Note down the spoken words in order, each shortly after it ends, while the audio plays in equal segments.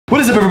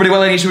up,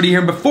 everybody? Nation here.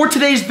 And before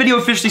today's video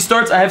officially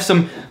starts, I have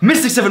some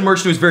Mystic 7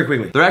 merch news very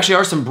quickly. There actually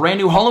are some brand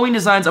new Halloween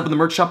designs up in the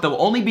merch shop that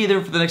will only be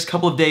there for the next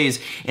couple of days,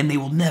 and they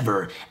will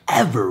never,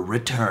 ever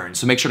return.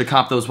 So make sure to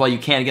cop those while you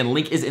can. Again,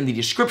 link is in the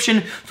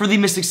description for the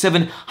Mystic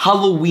 7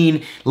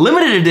 Halloween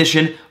limited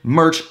edition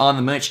merch on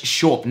the merch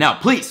shop. Now,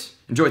 please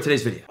enjoy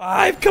today's video.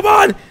 5, come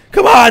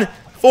on,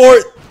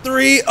 4,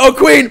 3, oh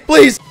queen,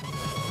 please.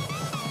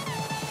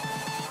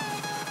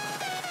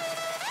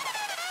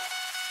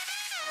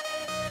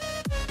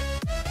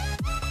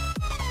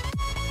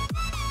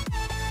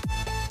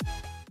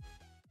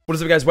 What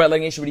is up, guys?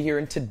 Nation here,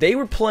 and today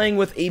we're playing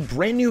with a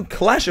brand new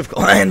Clash of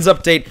Clans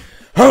update.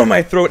 Oh,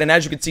 my throat. And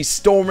as you can see,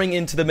 storming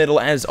into the middle,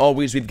 as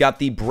always, we've got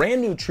the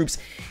brand new troops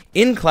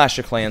in Clash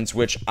of Clans,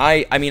 which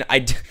I'm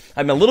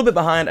a little bit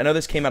behind. I know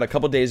this came out a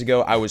couple days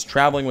ago. I was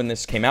traveling when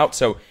this came out,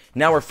 so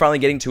now we're finally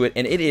getting to it,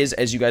 and it is,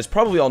 as you guys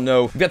probably all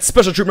know, we've got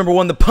special troop number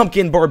 1, the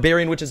Pumpkin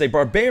Barbarian, which is a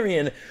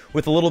barbarian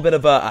with a little bit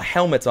of a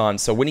helmet on.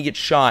 So when he gets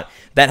shot,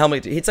 that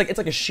helmet, it's like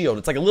a shield.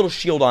 It's like a little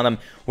shield on him,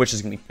 which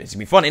is gonna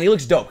be fun, and he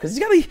looks dope because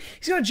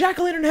he's got a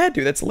jack-o'-lantern head,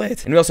 dude. That's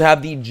lit. And we also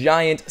have the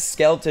giant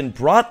skeleton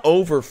brought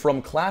over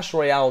from Clash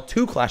Royale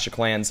to Clash of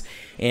Clans,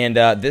 and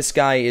this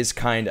guy is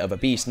kind of a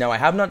beast. Now, I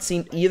have not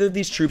seen either of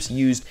these troops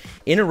used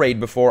in a raid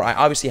before. I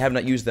obviously have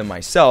not used them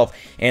myself,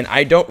 and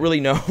I don't really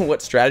know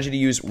what strategy to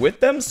use with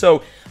them.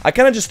 So I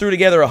kind of just threw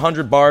together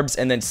 100 barbs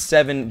and then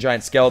 7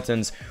 giant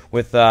skeletons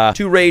with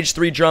 2 rage,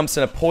 3 jumps,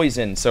 and a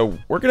poison. So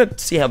we're going to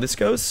see how this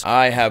goes.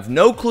 I have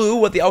no clue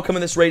what the outcome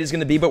of this raid is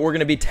going to be, but we're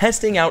going to be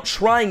testing out,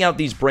 trying out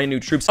these brand new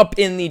troops up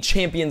in the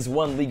Champions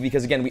 1 League,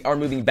 because again, we are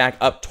moving back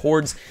up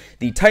towards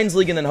the Titans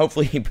League, and then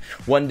hopefully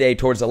one day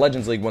towards the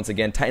Legends League once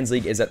again. Titans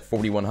League is at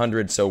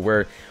 4,100, so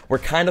we're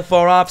kind of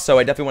far off, so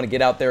I definitely want to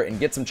get out there and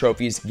get some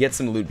trophies, get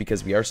some loot,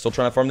 because we are still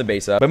trying to farm the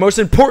base up. But most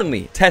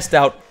importantly, test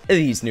out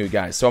these new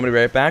guys. So I'm going to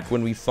be right back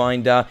when we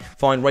find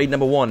raid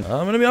number 1. I'm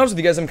going to be honest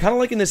with you guys, I'm kind of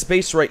liking this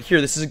base right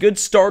here. This is a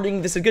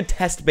good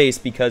test base,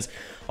 because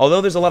although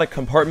there's a lot of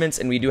compartments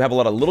and we do have a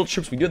lot of little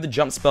troops, we do have the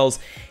jump spells,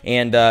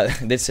 and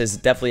this is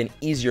definitely an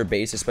easier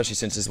base, especially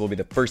since this will be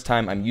the first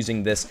time I'm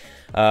using this.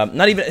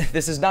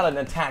 This is not an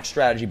attack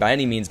strategy by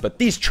any means, but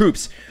these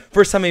troops,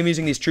 first time I'm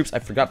using these troops, I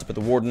forgot to put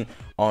the Warden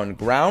on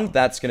ground.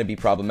 That's going to be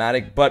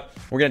problematic, but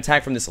we're going to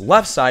attack from this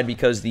left side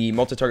because the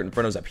multi-target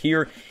Inferno is up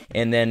here,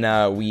 and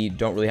then we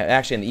don't really have,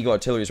 actually, and the Eagle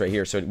Artillery is right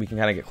here, so we can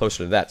kind of get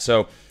closer to that.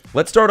 So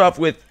let's start off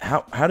with,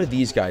 how do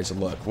these guys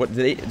look? What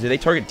do they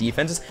target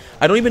defenses?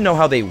 I don't even know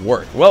how they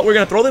work. Well, we're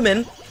going to throw them in,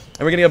 and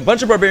we're going to get a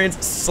bunch of barbarians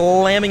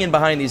slamming in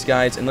behind these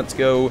guys, and let's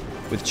go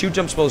with 2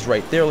 jump spells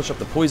right there. Let's drop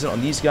the poison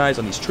on these guys,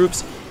 on these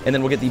troops, and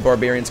then we'll get the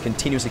barbarians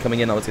continuously coming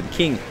in. Now let's get the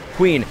King,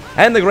 Queen,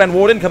 and the Grand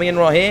Warden coming in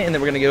right here, and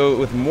then we're going to go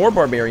with more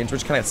barbarians. We're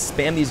just kind of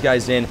spam these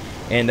guys in,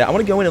 and I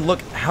want to go in and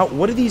look,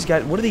 what do these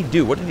guys, what do they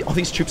do? What do all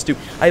these troops do?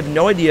 I have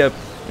no idea.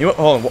 You know what?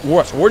 Hold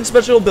on. Warden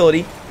special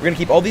ability. We're going to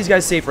keep all these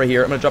guys safe right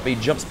here. I'm going to drop a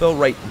jump spell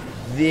right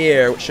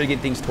there, which should get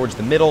things towards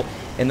the middle,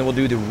 and then we'll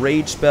do the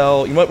rage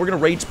spell. You know what? We're going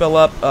to rage spell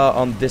up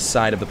on this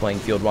side of the playing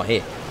field right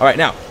here. All right,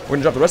 now we're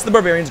going to drop the rest of the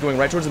barbarians going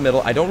right towards the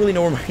middle. I don't really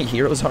know where my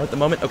heroes are at the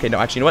moment. Okay, no,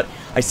 actually, you know what?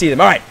 I see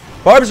them. All right,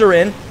 barbs are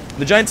in.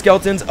 The giant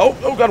skeletons. Oh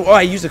god. Oh,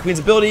 I used the Queen's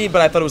ability, but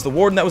I thought it was the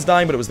Warden that was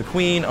dying, but it was the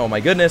Queen. Oh my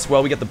goodness.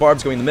 Well, we got the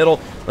barbs going in the middle.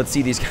 Let's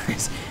see these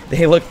guys.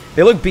 They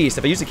look beast.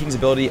 If I use the King's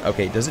ability,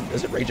 okay, does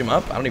it rage him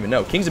up? I don't even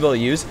know. King's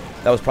ability used.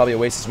 That was probably a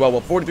waste as well.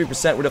 Well, 43%.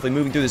 We're definitely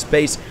moving through this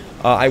base.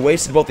 I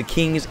wasted both the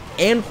King's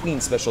and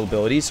Queen's special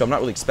abilities, so I'm not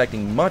really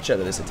expecting much out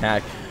of this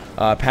attack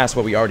past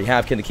what we already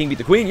have. Can the King beat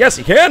the Queen? Yes,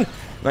 he can.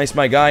 Nice,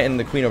 my guy. And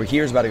the Queen over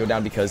here is about to go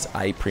down because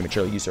I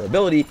prematurely used her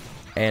ability,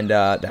 and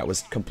that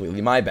was completely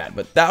my bad.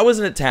 But that was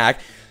an attack.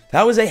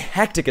 That was a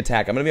hectic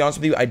attack. I'm gonna be honest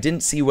with you. I didn't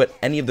see what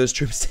any of those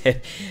troops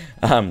did.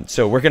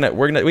 So we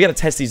gotta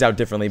test these out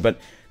differently. But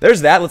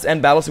there's that. Let's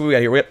end battle. See what we got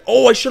here.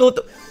 Oh, I should have let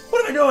the.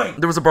 What am I doing?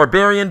 There was a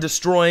barbarian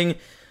destroying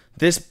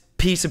this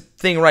piece of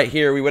thing right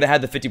here. We would have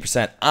had the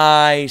 50%.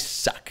 I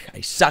suck. I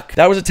suck.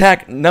 That was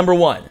attack number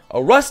 1.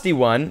 A rusty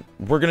one.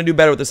 We're gonna do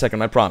better with the second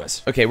one, I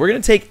promise. Okay, we're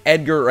gonna take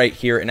Edgar right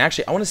here, and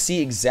actually, I want to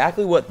see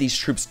exactly what these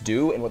troops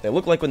do and what they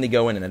look like when they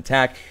go in and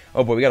attack.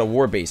 Oh boy, we got a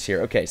war base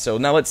here. Okay, so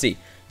now let's see.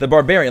 The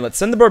Barbarian. Let's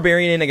send the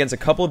Barbarian in against a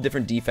couple of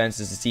different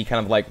defenses to see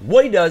kind of like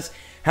what he does,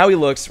 how he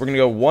looks. We're going to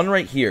go 1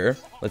 right here.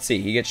 Let's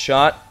see. He gets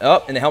shot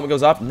up, and the helmet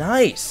goes off.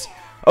 Nice.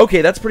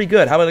 Okay, that's pretty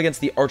good. How about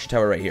against the Archer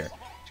Tower right here?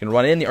 He's going to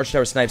run in. The Archer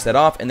Tower snipes that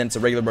off, and then it's a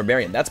regular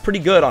Barbarian. That's pretty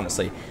good,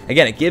 honestly.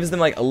 Again, it gives them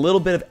like a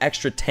little bit of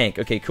extra tank.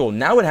 Okay, cool.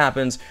 Now what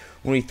happens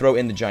when we throw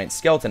in the Giant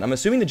Skeleton? I'm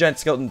assuming the Giant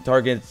Skeleton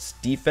targets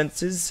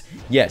defenses.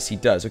 Yes, he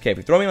does. Okay, if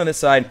we throw him on this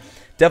side,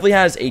 definitely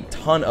has a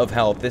ton of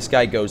health. This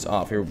guy goes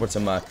off. Here, we'll put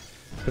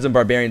some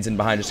barbarians in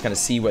behind, just kind of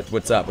see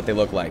what's up, what they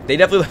look like. They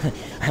definitely,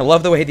 I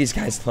love the way these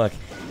guys look.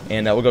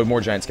 And we'll go with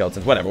more giant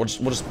skeletons. Whatever. We'll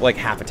just like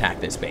half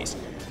attack this base.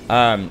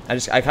 I kind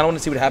of want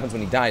to see what happens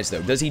when he dies,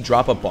 though. Does he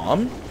drop a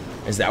bomb?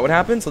 Is that what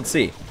happens? Let's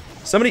see.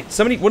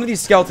 One of these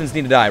skeletons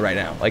need to die right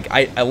now. Like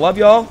I love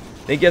y'all.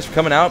 Thank you guys for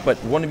coming out, but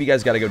one of you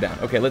guys got to go down.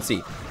 Okay, let's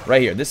see.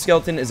 Right here, this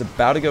skeleton is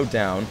about to go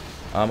down.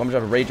 I'm gonna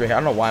drop a rage right here. I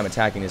don't know why I'm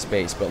attacking this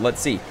base, but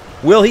let's see.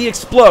 Will he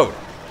explode?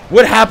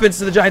 What happens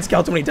to the giant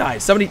skeleton when he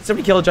dies? Somebody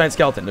kill a giant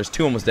skeleton. There's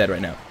 2 almost dead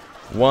right now.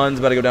 One's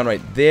about to go down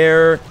right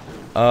there.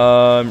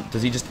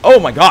 Does he just... Oh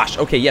my gosh.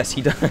 Okay, yes,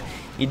 he does.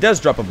 He does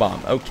drop a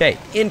bomb. Okay,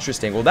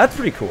 interesting. Well, that's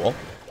pretty cool.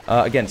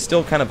 Again,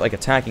 still kind of like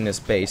attacking this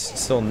base.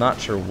 Still not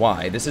sure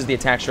why. This is the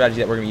attack strategy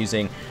that we're going to be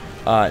using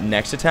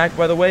next attack,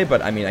 by the way.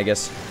 But, I mean, I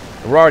guess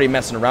we're already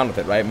messing around with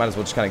it, right? Might as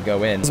well just kind of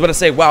go in. I was about to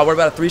say, wow, we're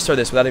about to 3-star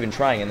this without even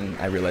trying. And then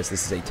I realized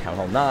this is a Town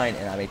Hall 9,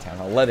 and I'm a Town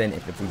Hall 11.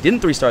 If we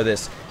didn't 3-star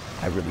this,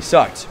 I really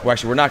sucked. Well,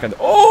 actually, we're not going to...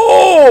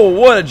 Oh,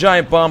 what a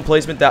giant bomb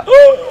placement that...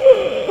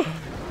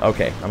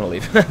 Okay, I'm gonna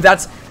leave.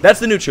 That's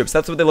the new troops.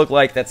 That's what they look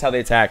like. That's how they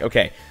attack.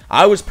 Okay,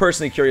 I was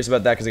personally curious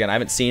about that because, again, I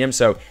haven't seen him.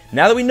 So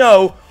now that we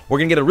know, we're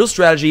gonna get a real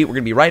strategy. We're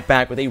gonna be right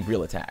back with a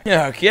real attack.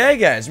 Okay,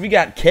 guys, we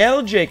got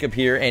Cal Jacob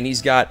here, and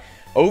he's got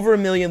over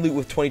 1 million loot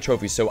with 20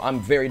 trophies, so I'm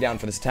very down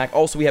for this attack.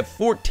 Also, we have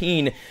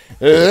 14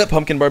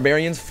 pumpkin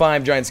barbarians,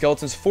 5 giant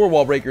skeletons, 4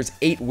 wall breakers,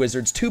 8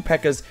 wizards, 2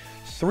 P.E.K.K.A.s,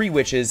 3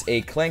 witches,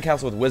 a clan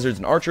castle with wizards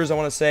and archers, I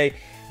want to say,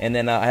 and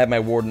then I have my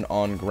warden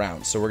on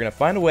ground. So we're gonna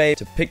find a way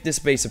to pick this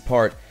base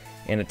apart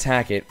and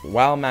attack it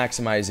while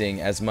maximizing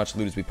as much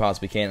loot as we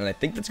possibly can. And I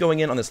think that's going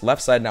in on this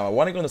left side. Now, I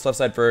want to go on this left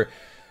side for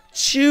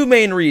 2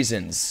 main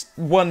reasons.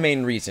 1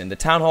 main reason. The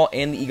Town Hall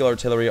and the Eagle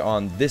Artillery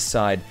on this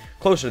side,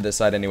 closer to this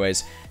side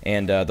anyways,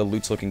 and the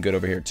loot's looking good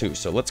over here too.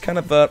 So let's kind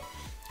of,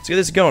 let's get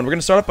this going. We're going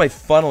to start off by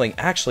funneling.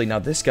 Actually, now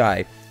this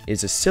guy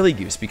is a silly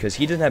goose because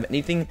he doesn't have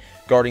anything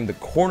guarding the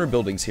corner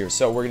buildings here.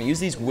 So we're going to use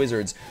these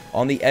wizards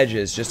on the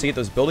edges just to get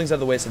those buildings out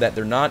of the way so that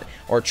they're not,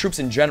 or troops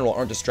in general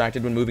aren't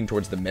distracted when moving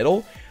towards the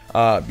middle.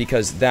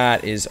 Because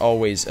that is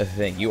always a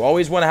thing. You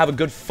always want to have a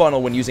good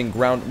funnel when using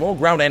ground, well,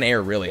 ground and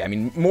air, really. I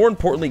mean, more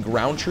importantly,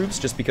 ground troops,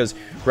 just because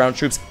ground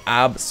troops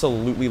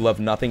absolutely love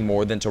nothing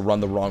more than to run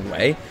the wrong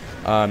way.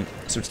 So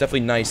it's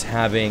definitely nice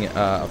having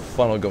a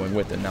funnel going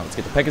with it. Now, let's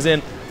get the P.E.K.K.A.s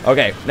in.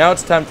 Okay, now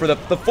it's time for the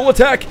full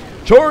attack.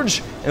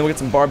 Charge! And we'll get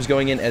some barbs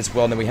going in as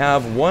well. And then we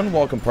have 1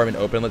 wall compartment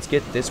open. Let's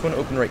get this one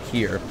open right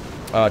here.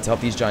 To help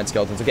these giant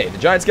skeletons. Okay, the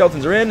giant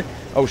skeletons are in.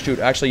 Oh, shoot.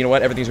 Actually, you know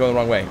what? Everything's going the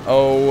wrong way.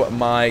 Oh,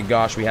 my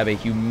gosh. We have a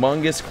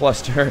humongous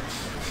cluster.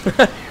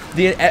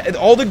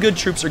 All the good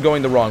troops are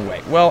going the wrong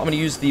way. Well, I'm going to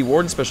use the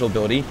Warden special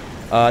ability.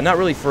 Not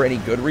really for any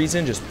good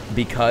reason, just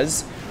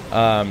because.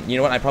 You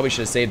know what? I probably should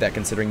have saved that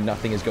considering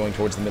nothing is going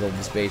towards the middle of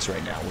this base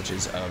right now, which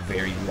is a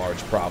very large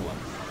problem.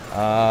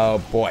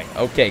 Oh, boy.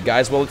 Okay,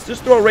 guys. Well, let's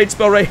just throw a rage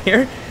spell right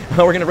here. We're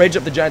going to rage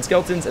up the giant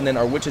skeletons and then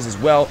our witches as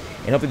well.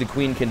 And hopefully the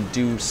queen can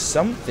do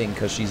something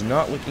because she's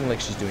not looking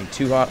like she's doing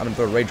too hot. I'm going to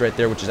throw a rage right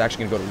there, which is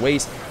actually going to go to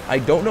waste. I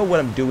don't know what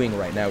I'm doing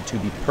right now, to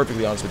be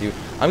perfectly honest with you.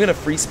 I'm going to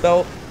free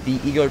spell the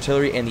Eagle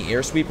Artillery and the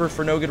Air Sweeper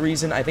for no good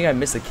reason. I think I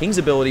missed the King's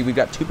ability. We've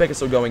got 2 P.E.K.K.A.s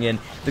still going in.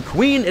 The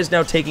queen is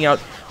now taking out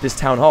this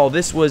Town Hall.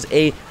 This was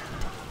a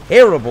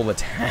terrible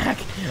attack.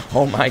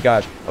 Oh my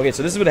gosh. Okay,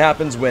 so this is what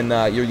happens when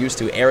you're used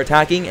to air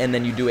attacking and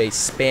then you do a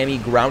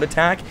spammy ground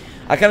attack.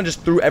 I kind of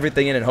just threw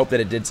everything in and hoped that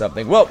it did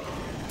something. Well,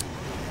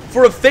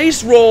 for a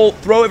face roll,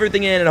 throw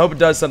everything in and hope it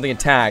does something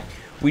attack,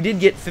 we did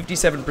get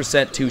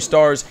 57% 2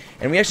 stars,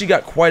 and we actually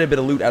got quite a bit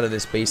of loot out of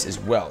this base as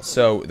well.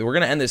 So we're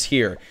going to end this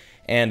here.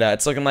 And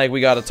it's looking like we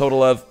got a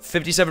total of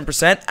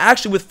 57%,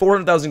 actually with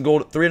 400,000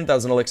 gold,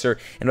 300,000 elixir,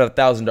 and about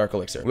 1,000 dark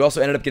elixir. We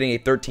also ended up getting a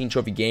 13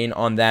 trophy gain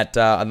on that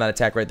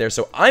attack right there,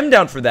 so I'm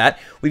down for that.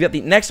 We've got the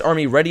next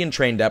army ready and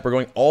trained up. We're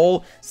going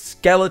all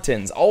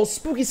skeletons, all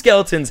spooky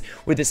skeletons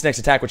with this next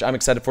attack, which I'm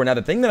excited for. Now,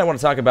 the thing that I want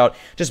to talk about,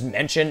 just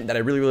mention that I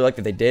really, really like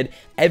that they did,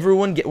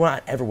 everyone get, well,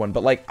 not everyone,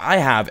 but like I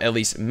have at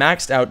least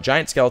maxed out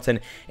giant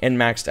skeleton and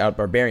maxed out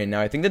barbarian.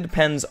 Now, I think that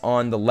depends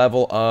on the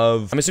level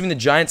of, I'm assuming the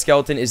giant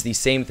skeleton is the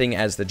same thing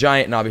as the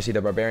giant, and obviously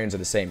the barbarians are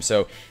the same.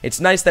 So it's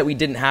nice that we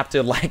didn't have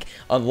to like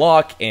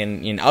unlock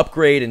and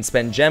upgrade and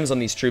spend gems on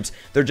these troops.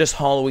 They're just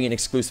Halloween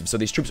exclusive. So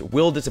these troops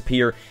will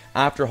disappear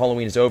after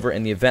Halloween is over,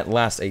 and the event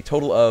lasts a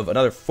total of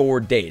another 4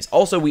 days.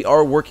 Also, we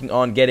are working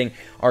on getting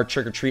our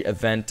trick-or-treat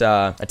event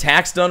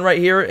attacks done right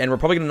here, and we're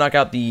probably going to knock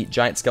out the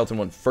giant skeleton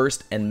one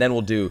first, and then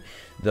we'll do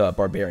the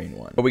barbarian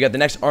one. But we got the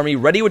next army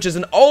ready, which is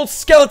an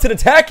all-skeleton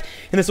attack,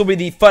 and this will be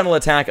the final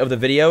attack of the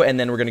video, and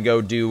then we're going to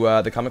go do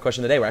the comment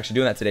question of the day. We're actually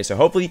doing that today, so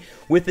hopefully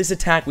with this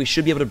attack, we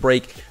should be able to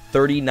break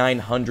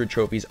 3,900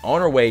 trophies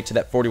on our way to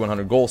that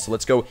 4,100 goal, so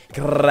let's go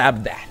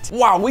grab that.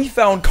 Wow, we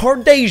found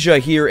Cardasia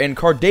here, and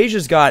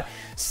Cardasia's got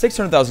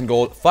 600,000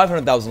 gold,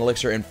 500,000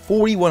 elixir, and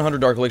 4,100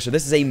 dark elixir.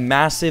 This is a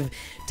massive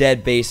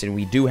dead base, and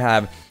we do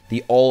have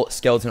the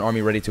all-skeleton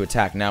army ready to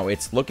attack. Now,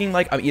 it's looking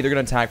like I'm either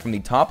going to attack from the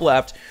top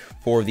left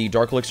for the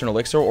dark elixir and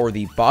elixir, or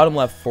the bottom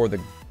left for the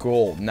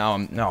gold. Now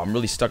I'm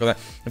really stuck on that.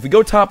 If we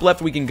go top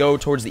left, we can go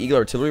towards the Eagle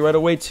Artillery right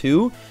away, too.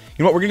 You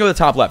know what? We're going to go to the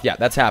top left. Yeah,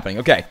 that's happening.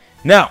 Okay,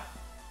 now,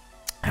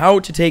 how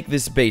to take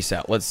this base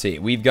out? Let's see.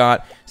 We've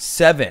got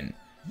 7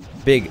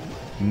 big,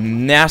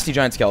 nasty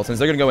giant skeletons.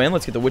 They're going to go in.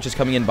 Let's get the witches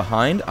coming in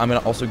behind. I'm going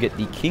to also get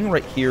the king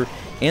right here,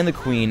 and the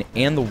queen,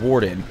 and the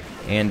warden.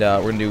 And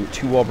we're going to do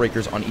 2 wall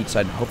breakers on each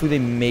side. Hopefully they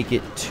make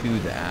it to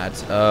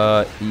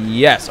that.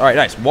 Yes. All right,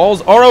 nice.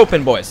 Walls are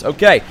open, boys.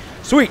 Okay,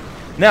 sweet.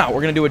 Now,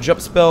 we're going to do a jump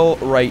spell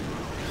right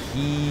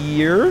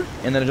here.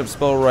 And then a jump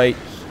spell right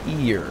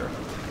here.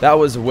 That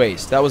was a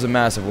waste. That was a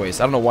massive waste.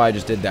 I don't know why I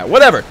just did that.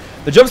 Whatever.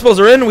 The jump spells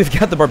are in. We've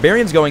got the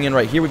barbarians going in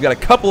right here. We've got a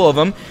couple of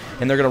them,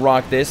 and they're going to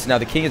rock this. Now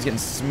the king is getting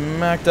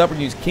smacked up. We're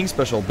going to use king's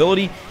special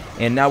ability,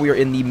 and now we are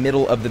in the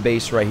middle of the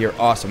base right here.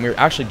 Awesome. We're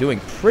actually doing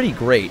pretty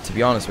great, to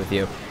be honest with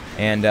you.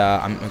 And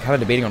I'm kind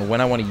of debating on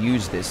when I want to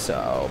use this.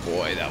 Oh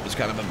boy, that was a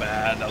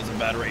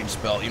bad rage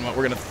spell. You know what?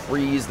 We're going to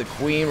freeze the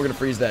queen. We're going to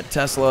freeze that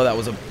Tesla. That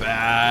was a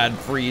bad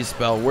freeze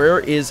spell. Where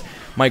is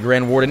my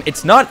Grand Warden?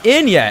 It's not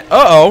in yet.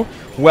 Uh-oh.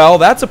 Well,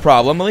 that's a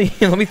problem.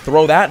 Let me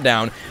throw that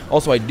down.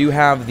 Also, I do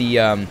have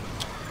the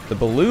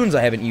balloons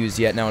I haven't used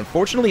yet. Now,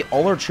 unfortunately,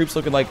 all our troops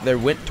looking like they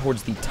went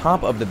towards the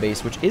top of the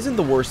base, which isn't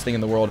the worst thing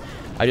in the world.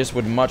 I just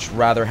would much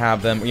rather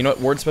have them, you know what,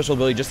 word special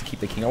ability just to keep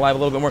the king alive a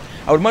little bit more.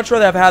 I would much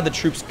rather have had the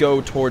troops go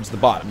towards the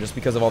bottom just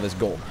because of all this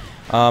gold.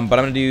 But I'm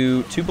going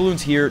to do 2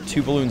 balloons here,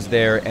 2 balloons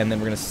there, and then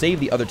we're going to save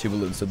the other 2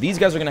 balloons. So these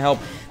guys are going to help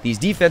these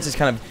defenses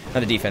kind of,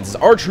 not the defenses,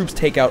 our troops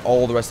take out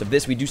all the rest of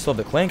this. We do still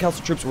have the clan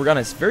council troops. We're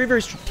going to very,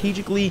 very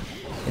strategically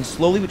and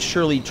slowly but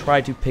surely try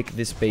to pick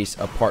this base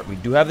apart. We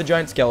do have the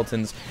giant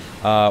skeletons.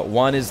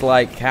 One is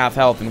like half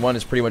health and one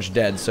is pretty much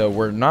dead, so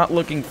we're not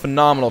looking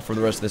phenomenal for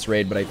the rest of this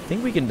raid, but I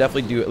think we can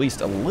definitely do at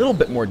least a little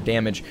bit more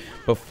damage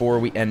before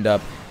we end up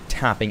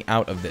tapping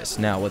out of this.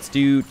 Now, let's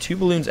do 2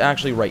 balloons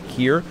actually right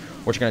here,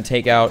 which are going to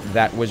take out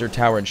that wizard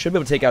tower and should be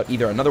able to take out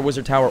either another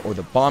wizard tower or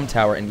the bomb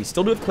tower, and we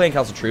still do have clan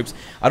council troops.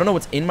 I don't know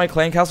what's in my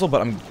clan council,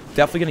 but I'm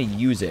definitely going to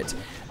use it.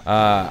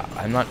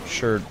 I'm not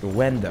sure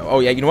when, though. Oh,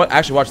 yeah, you know what?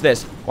 Actually, watch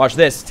this. Watch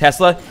this.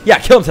 Tesla. Yeah,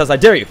 kill him, Tesla. I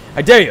dare you.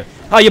 I dare you.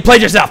 Oh, you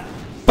played yourself.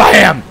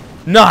 Bam!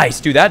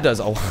 Nice. Dude, that does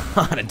a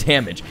lot of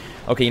damage.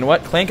 Okay, you know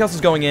what? Clan Council's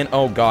going in.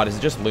 Oh, God. Is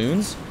it just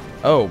loons?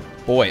 Oh,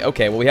 boy.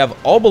 Okay, well, we have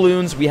all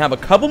balloons. We have a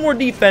couple more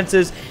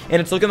defenses,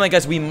 and it's looking like,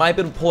 guys, we might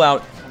be able to pull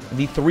out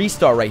the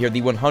 3-star right here,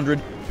 the 100%. I'm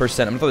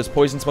going to throw this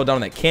poison spell down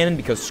on that cannon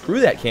because screw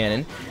that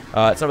cannon. It's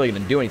not really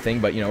going to do anything,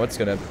 but, you know, it's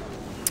going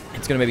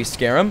to maybe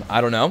scare him. I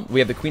don't know. We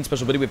have the queen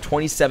special ability. We have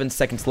 27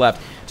 seconds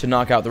left to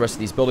knock out the rest of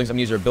these buildings. I'm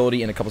going to use our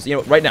ability in a couple... You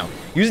know, right now,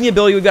 using the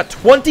ability, we've got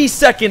 20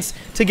 seconds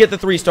to get the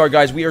 3-star,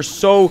 guys. We are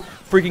so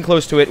freaking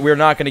close to it. We're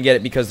not going to get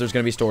it because there's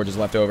going to be storages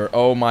left over.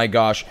 Oh, my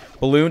gosh.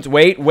 Balloons.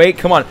 Wait.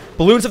 Come on.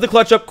 Balloons have to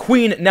clutch up.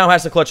 Queen now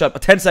has to clutch up.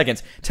 10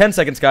 seconds. 10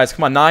 seconds, guys.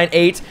 Come on. 9,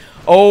 8.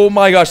 Oh,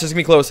 my gosh. This is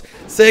going to be close.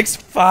 6,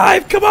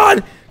 5. Come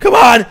on.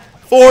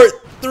 4,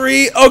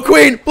 3. Oh,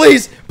 queen.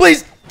 Please.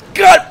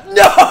 God.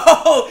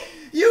 No.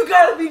 You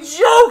gotta be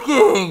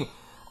joking!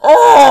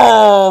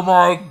 Oh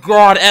my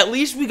god. At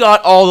least we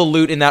got all the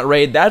loot in that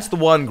raid. That's the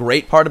one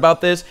great part about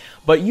this.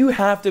 But you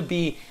have to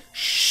be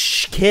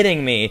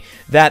kidding me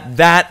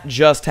that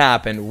just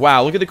happened.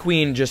 Wow, look at the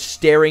queen just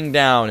staring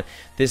down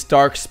this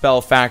dark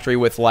spell factory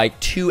with like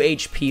 2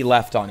 HP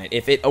left on it.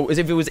 If it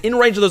was in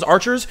range of those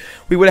archers,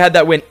 we would have had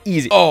that win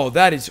easy. Oh,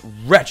 that is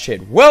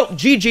wretched. Well,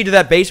 GG to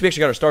that base. We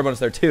actually got our star bonus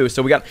there too,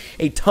 so we got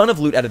a ton of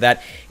loot out of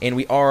that, and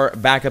we are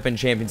back up in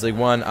Champions League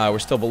 1. We're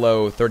still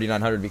below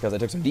 3,900 because I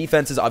took some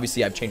defenses.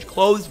 Obviously, I've changed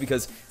clothes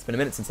because it's been a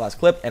minute since last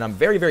clip, and I'm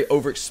very, very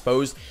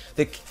overexposed.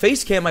 The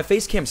face cam, my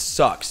face cam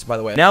sucks, by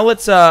the way. Now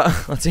let's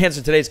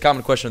answer today's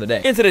common question of the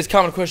day. And today's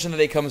common question of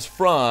the day comes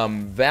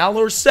from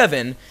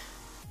Valor7.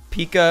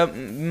 Pika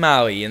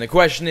Maui, and the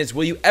question is,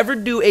 will you ever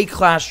do a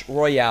Clash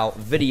Royale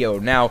video?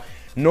 Now,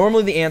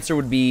 normally the answer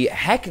would be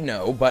heck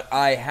no, but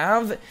I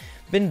have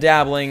been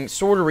dabbling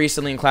sort of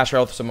recently in Clash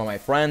Royale with some of my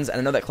friends,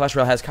 and I know that Clash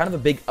Royale has kind of a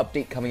big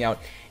update coming out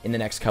in the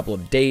next couple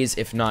of days,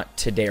 if not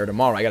today or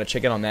tomorrow. I gotta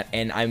check in on that,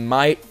 and I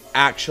might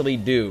actually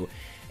do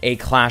a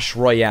Clash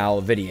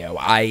Royale video.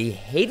 I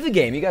hate the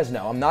game, you guys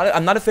know. I'm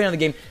not a fan of the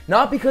game,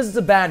 not because it's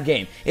a bad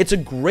game. It's a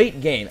great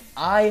game.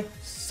 I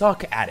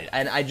suck at it,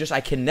 and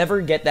I can never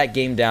get that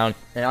game down,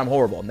 and I'm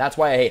horrible, and that's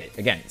why I hate it.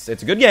 Again, it's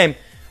a good game,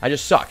 I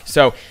just suck.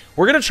 So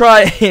we're gonna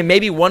try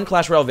maybe one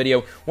Clash Royale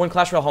video, one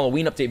Clash Royale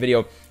Halloween update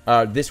video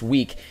this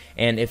week,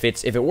 and if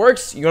it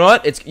works, you know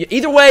what? It's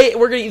either way,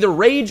 we're gonna either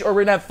rage or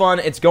we're gonna have fun.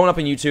 It's going up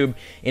on YouTube,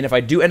 and if I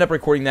do end up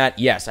recording that,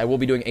 yes, I will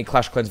be doing a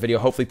Clash Clans video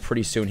hopefully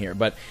pretty soon here.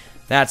 But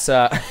that's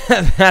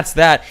that's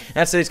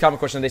today's comment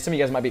question of the day. Some of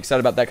you guys might be excited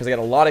about that because I got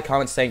a lot of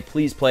comments saying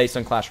please play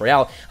some Clash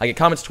Royale. I get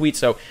comments, tweets,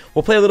 so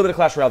we'll play a little bit of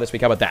Clash Royale this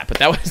week. How about that? But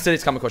that was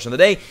today's comment question of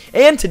the day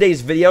and today's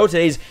video.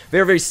 Today's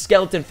very, very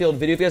skeleton-filled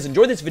video. If you guys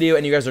enjoyed this video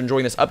and you guys are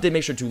enjoying this update,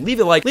 make sure to leave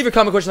a like, leave your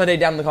comment question of the day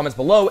down in the comments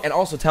below, and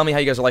also tell me how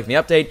you guys are liking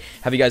the update.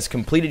 Have you guys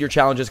completed your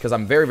challenges? Because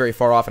I'm very, very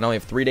far off and I only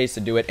have 3 days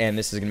to do it, and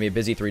this is gonna be a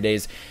busy 3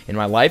 days in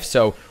my life.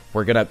 So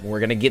we're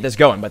gonna get this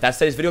going. But that's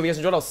today's video. If you guys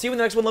enjoyed, I'll see you in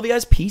the next one. Love you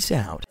guys. Peace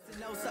out.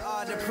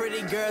 The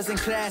pretty girls in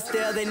class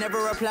still, they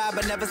never reply,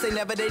 but never say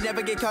never, they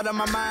never get caught on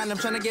my mind. I'm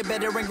trying to get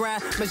better and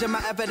grind, measure my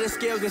effort and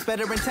skill, gets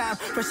better in time,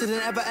 fresher than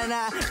ever, and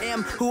I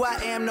am who I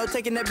am, no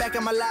taking it back,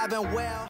 I'm alive and well.